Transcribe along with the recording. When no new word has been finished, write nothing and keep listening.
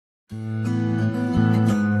Hi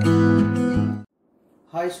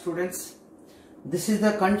students, this is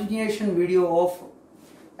the continuation video of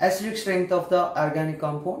acidic strength of the organic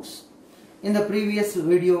compounds. In the previous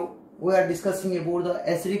video we are discussing about the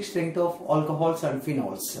acidic strength of alcohols and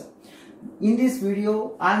phenols. In this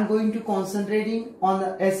video I am going to concentrating on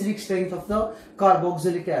the acidic strength of the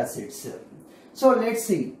carboxylic acids. So let's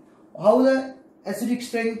see how the acidic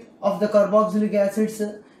strength of the carboxylic acids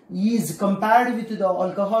is compared with the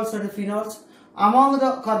alcohols and phenols. Among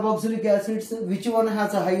the carboxylic acids, which one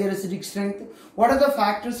has a higher acidic strength? What are the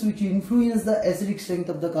factors which influence the acidic strength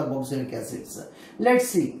of the carboxylic acids? Let's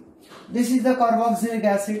see. This is the carboxylic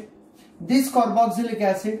acid. This carboxylic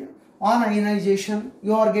acid, on ionization,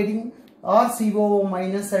 you are getting RCOO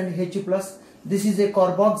minus and H plus. This is a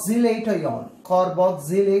carboxylate ion.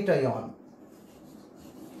 Carboxylate ion.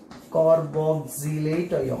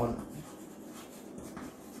 Carboxylate ion.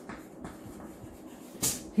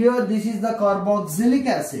 Here this is the carboxylic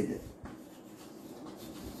acid.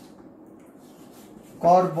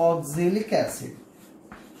 Carboxylic acid.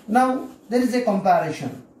 Now there is a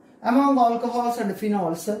comparison. Among alcohols and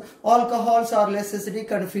phenols, alcohols are less acidic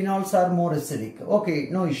and phenols are more acidic. Okay,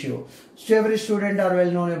 no issue. Every student are well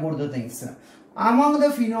known about the things. Among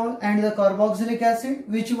the phenol and the carboxylic acid,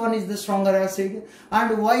 which one is the stronger acid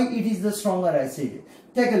and why it is the stronger acid?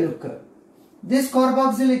 Take a look. This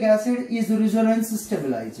carboxylic acid is resonance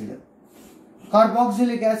stabilized.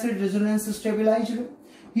 Carboxylic acid resonance stabilized.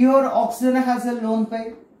 Here oxygen has a lone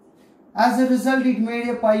pair. As a result it made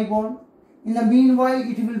a pi bond. In the meanwhile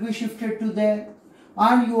it will be shifted to there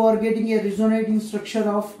and you are getting a resonating structure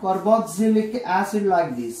of carboxylic acid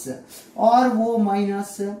like this. RO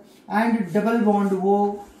minus and double bond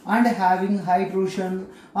O and having hydrogen,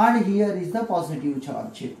 and here is the positive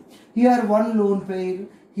charge. Here one lone pair.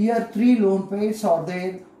 Here three lone pairs are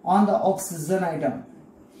there on the oxygen atom.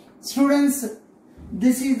 Students,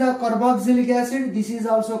 this is the carboxylic acid. This is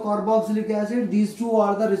also carboxylic acid. These two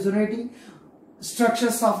are the resonating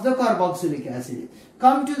structures of the carboxylic acid.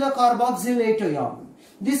 Come to the carboxylate ion.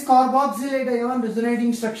 This carboxylate ion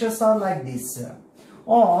resonating structures are like this.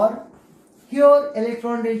 Or here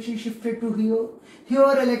electron density shifted to here.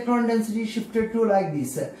 Here electron density shifted to like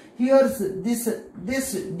this. Here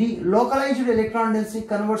this localized electron density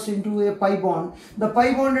converts into a pi bond. The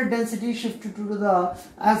pi bonded density shifted to the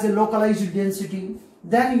as a localized density.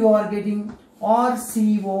 Then you are getting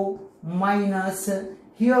RCO minus.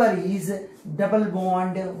 Here is double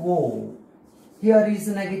bond O. Here is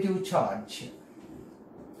negative charge.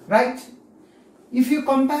 Right? If you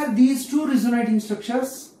compare these two resonating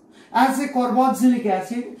structures, as a carboxylic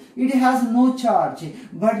acid, it has no charge,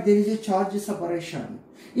 but there is a charge separation.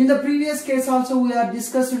 In the previous case also we have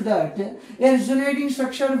discussed that a resonating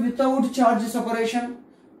structure without charge separation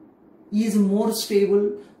is more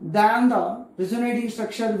stable than the resonating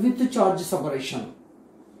structure with charge separation.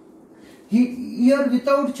 Here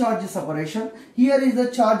without charge separation, here is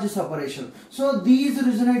the charge separation. So these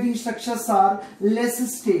resonating structures are less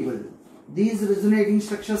stable. These resonating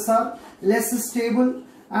structures are less stable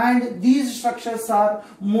and these structures are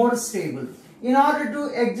more stable. In order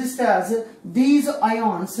to exist as these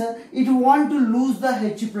ions, it want to lose the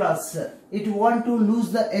H plus. It want to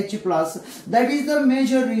lose the H plus. That is the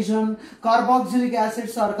major reason carboxylic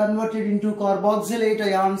acids are converted into carboxylate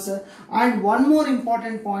ions. And one more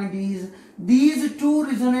important point is these two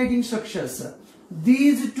resonating structures.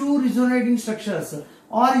 These two resonating structures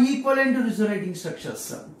are equivalent to resonating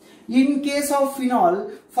structures. In case of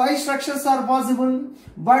phenol, 5 structures are possible,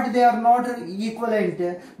 but they are not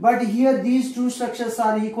equivalent. But here these two structures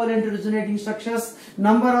are equivalent to resonating structures.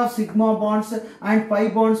 Number of sigma bonds and pi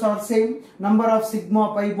bonds are same. Number of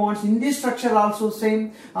sigma pi bonds in this structure also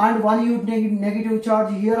same. And one unit negative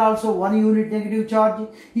charge. Here also one unit negative charge.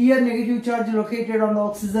 Here negative charge located on the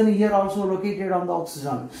oxygen. Here also located on the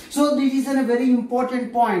oxygen. So this is a very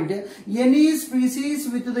important point. Any species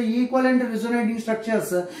with the equivalent resonating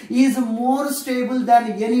structures is more stable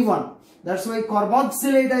than anyone. That's why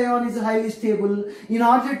carboxylate ion is highly stable. In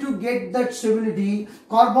order to get that stability,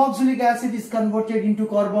 carboxylic acid is converted into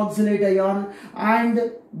carboxylate ion,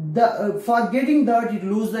 and for getting that it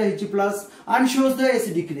loses the H plus and shows the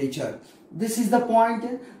acidic nature. This is the point.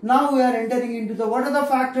 Now we are entering into the what are the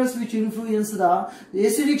factors which influence the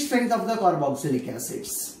acidic strength of the carboxylic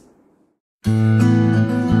acids.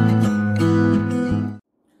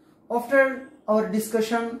 After our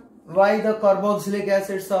discussion why the carboxylic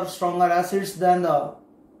acids are stronger acids than the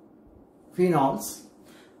phenols,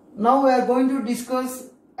 now we are going to discuss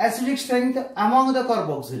acidic strength among the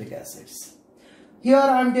carboxylic acids. Here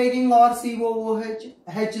I am taking RCOOH,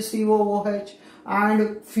 HCOOH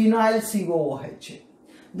and phenyl COOH.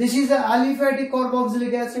 This is the aliphatic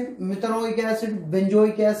carboxylic acid, methanoic acid,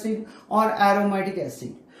 benzoic acid or aromatic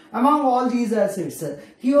acid. Among all these acids,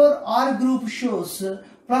 here R group shows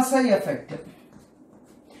plus I effect.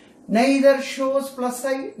 Neither shows plus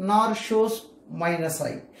I nor shows minus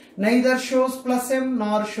I. Neither shows plus M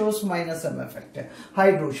nor shows minus M effect.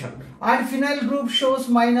 Hydrogen. And phenyl group shows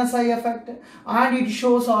minus I effect and it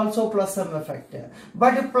shows also plus M effect.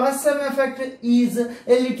 But plus M effect is a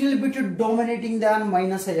little bit dominating than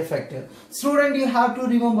minus I effect. Student, you have to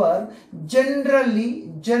remember, generally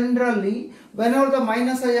whenever the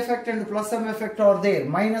minus I effect and plus M effect are there,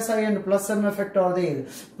 minus I and plus M effect are there,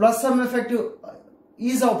 plus M effect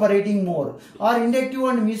is operating more, or inductive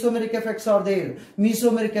and mesomeric effects are there,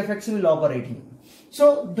 mesomeric effects will operating.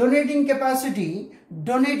 So donating capacity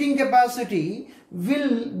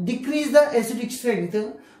will decrease the acidic strength,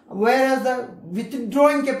 whereas the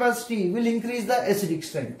withdrawing capacity will increase the acidic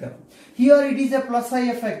strength. Here it is a plus I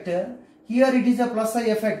effect. Here it is a plus I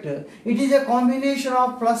effect. It is a combination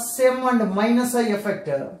of plus M and minus I effect.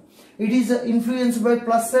 It is influenced by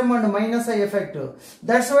plus M and minus I effect.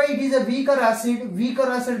 That's why it is a weaker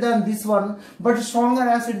acid than this one, but stronger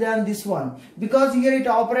acid than this one. Because here it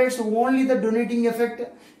operates only the donating effect.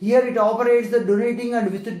 Here it operates the donating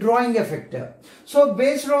and withdrawing effect. So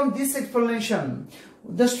based on this explanation,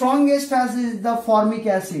 the strongest acid is the formic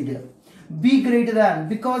acid. B greater than,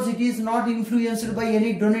 because it is not influenced by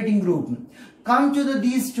any donating group. Come to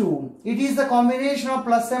these two. It is the combination of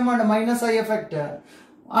plus M and minus I effect.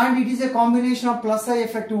 And it is a combination of plus I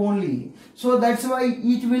effect only. So that's why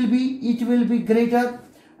it will be greater.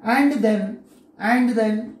 And then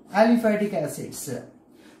aliphatic acids.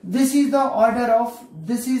 This is the order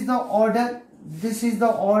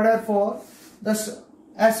for the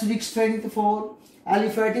acidic strength for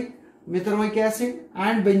aliphatic, methanoic acid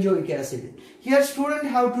and benzoic acid. Here student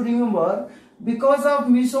have to remember, because of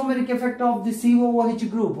mesomeric effect of the COOH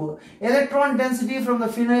group, electron density from the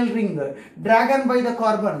phenyl ring dragged by the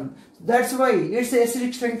carbon, that's why its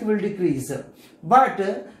acidic strength will decrease. But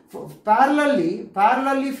parallelly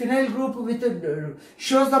phenyl group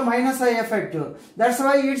shows the minus I effect, that's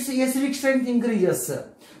why its acidic strength increases.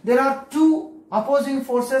 There are two opposing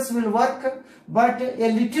forces will work, but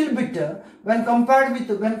a little bit when compared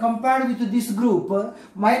with this group,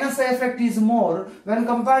 minus I effect is more. When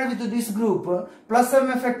compared with this group, plus M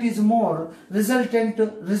effect is more. Resultant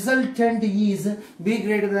is B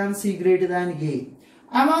greater than C greater than A.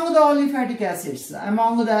 Among the aliphatic acids, I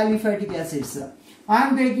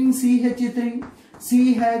am taking CH3,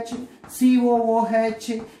 CH,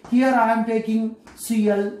 COOH. Here I am taking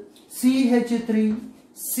Cl, CH3,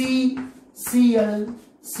 C, Cl,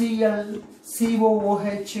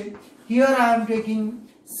 COOH. Here I am taking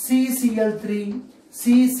CCl3,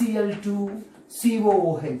 CCl2,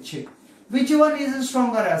 COOH. Which one is a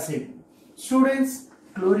stronger acid? Students,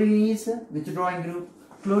 chlorine is withdrawing group.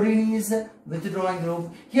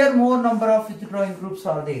 Here more number of withdrawing groups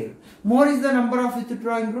are there. More is the number of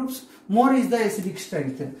withdrawing groups, more is the acidic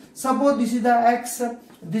strength. Suppose this is the X,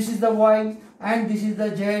 this is the Y and this is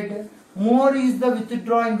the Z. More is the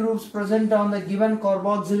withdrawing groups present on the given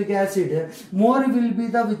carboxylic acid, more will be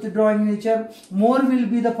the withdrawing nature, more will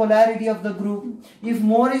be the polarity of the group. If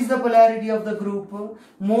more is the polarity of the group,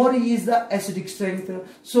 more is the acidic strength.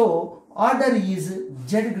 So order is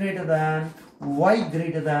Z greater than Y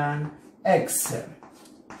greater than X.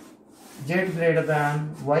 Z greater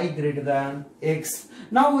than Y greater than X.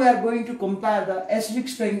 Now we are going to compare the acidic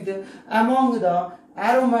strength among the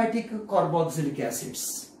aromatic carboxylic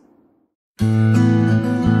acids.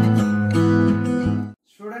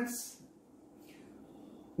 Students,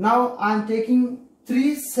 now I am taking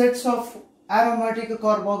 3 sets of aromatic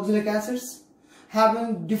carboxylic acids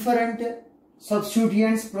having different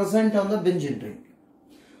substituents present on the benzene ring.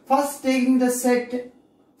 First, taking the set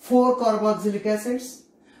 4 carboxylic acids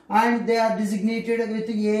and they are designated with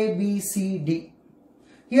A, B, C, D.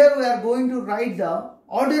 Here we are going to write the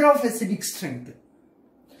order of acidic strength.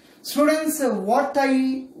 Students, what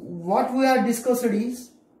we are discussed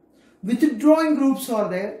is, withdrawing groups are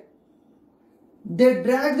there, they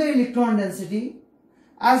drag the electron density,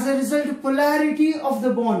 as a result polarity of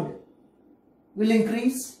the bond will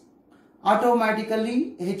increase,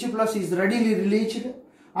 automatically H plus is readily released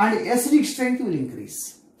and acidic strength will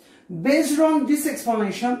increase. Based on this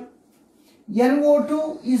explanation,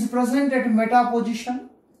 NO2 is present at meta position,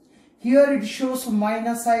 here it shows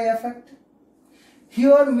minus I effect.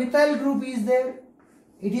 Here methyl group is there,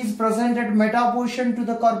 it is present at meta position to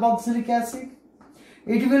the carboxylic acid,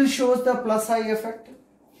 it will shows the plus I effect,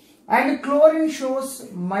 and chlorine shows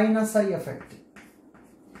minus I effect.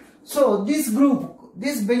 So this group,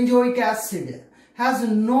 this benzoic acid has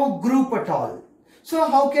no group at all. So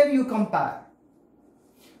how can you compare?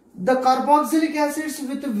 The carboxylic acids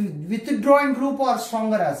with withdrawing group are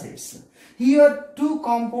stronger acids. Here two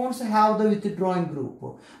compounds have the withdrawing group.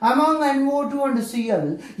 Among NO2 and Cl,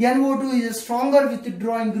 NO2 is a stronger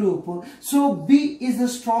withdrawing group. So B is a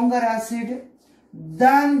stronger acid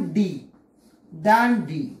than D.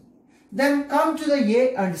 Then come to the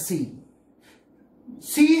A and C.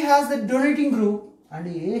 C has the donating group and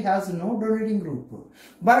A has no donating group.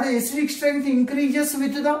 But the acidic strength increases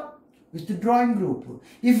with the withdrawing group.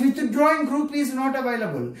 If withdrawing group is not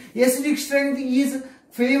available, acidic strength is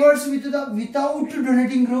favors with the without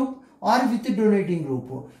donating group or with donating group.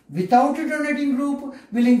 Without donating group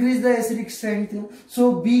will increase the acidic strength. So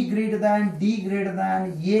B greater than, D greater than,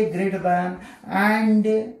 A greater than and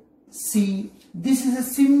C. This is a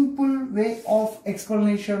simple way of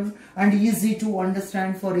explanation and easy to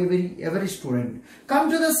understand for every student. Come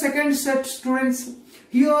to the second set, students.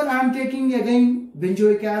 Here I am taking again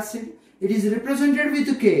benzoic acid. It is represented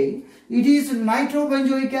with K. It is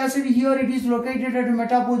nitrobenzoic acid. Here it is located at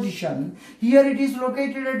meta position. Here it is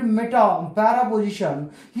located at para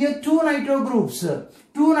position. Here two nitro groups.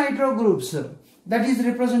 That is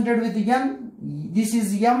represented with N. This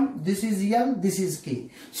is M, this is L, this is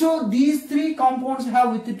K. So these three compounds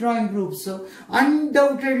have withdrawing groups.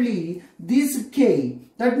 Undoubtedly this K,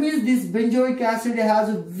 that means this benzoic acid has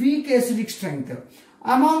a weak acidic strength.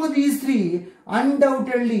 Among these three,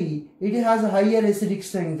 undoubtedly it has a higher acidic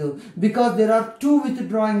strength because there are two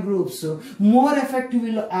withdrawing groups. More effect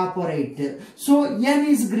will evaporate. So N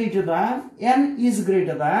is greater than,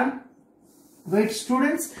 wait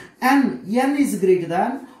students, N is greater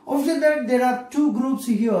than. After that there are two groups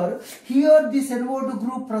here. Here this NO2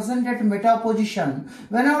 group present at meta position.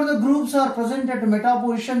 Whenever the groups are present at meta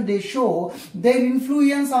position, they show their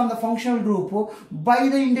influence on the functional group by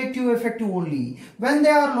the inductive effect only. When they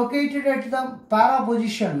are located at the para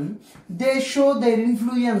position, they show their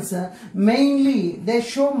influence mainly. They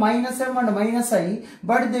show minus M and minus I,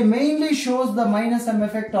 but they mainly shows the minus M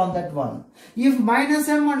effect on that one. If minus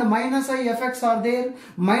M and minus I effects are there,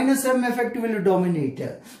 minus M effect will dominate.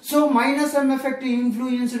 So minus M effect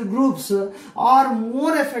influenced groups are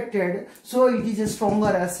more affected. So it is a stronger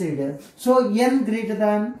acid. So N greater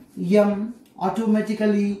than M,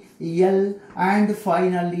 automatically L, and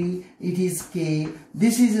finally it is K.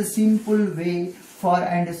 This is a simple way for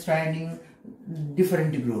understanding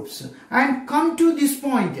different groups. And come to this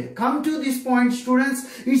point students,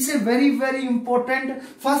 it's a very important.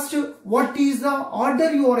 First, what is the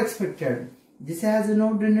order you are expected? This has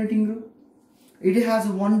no donating group, it has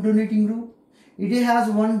one donating group, it has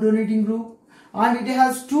one donating group, and it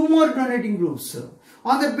has two more donating groups.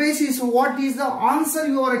 On the basis, what is the answer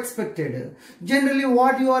you are expected? Generally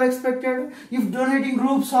what you are expected, if donating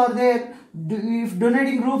groups are there,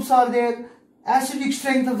 acidic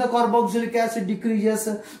strength of the carboxylic acid decreases,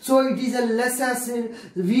 so it is a less acid,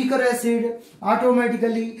 weaker acid.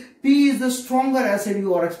 Automatically P is the stronger acid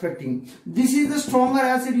you are expecting. This is the stronger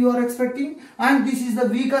acid you are expecting, and this is the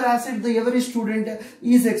weaker acid the every student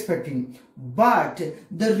is expecting. But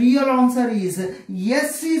the real answer is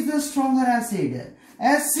S is the stronger acid.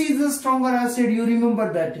 S is the stronger acid, you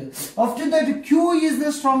remember that. After that Q is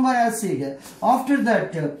the stronger acid. After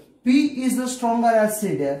that P is the stronger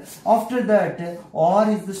acid. After that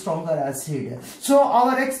R is the stronger acid. So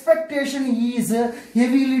our expectation is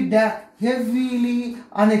heavily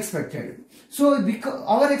unexpected. So because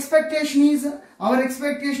our expectation is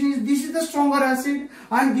this is the stronger acid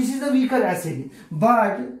and this is the weaker acid.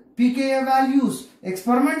 But pKa values,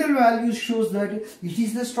 experimental values shows that it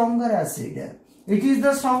is the stronger acid. It is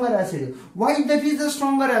the stronger acid. Why that is the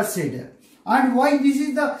stronger acid? And why this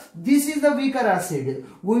is the weaker acid,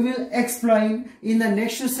 we will explain in the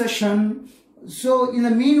next session. So in the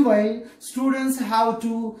meanwhile, students have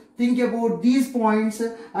to think about these points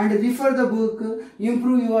and refer the book,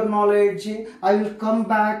 improve your knowledge. I will come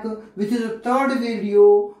back with the third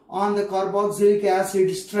video on the carboxylic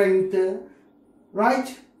acid strength.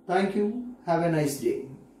 Right? Thank you. Have a nice day.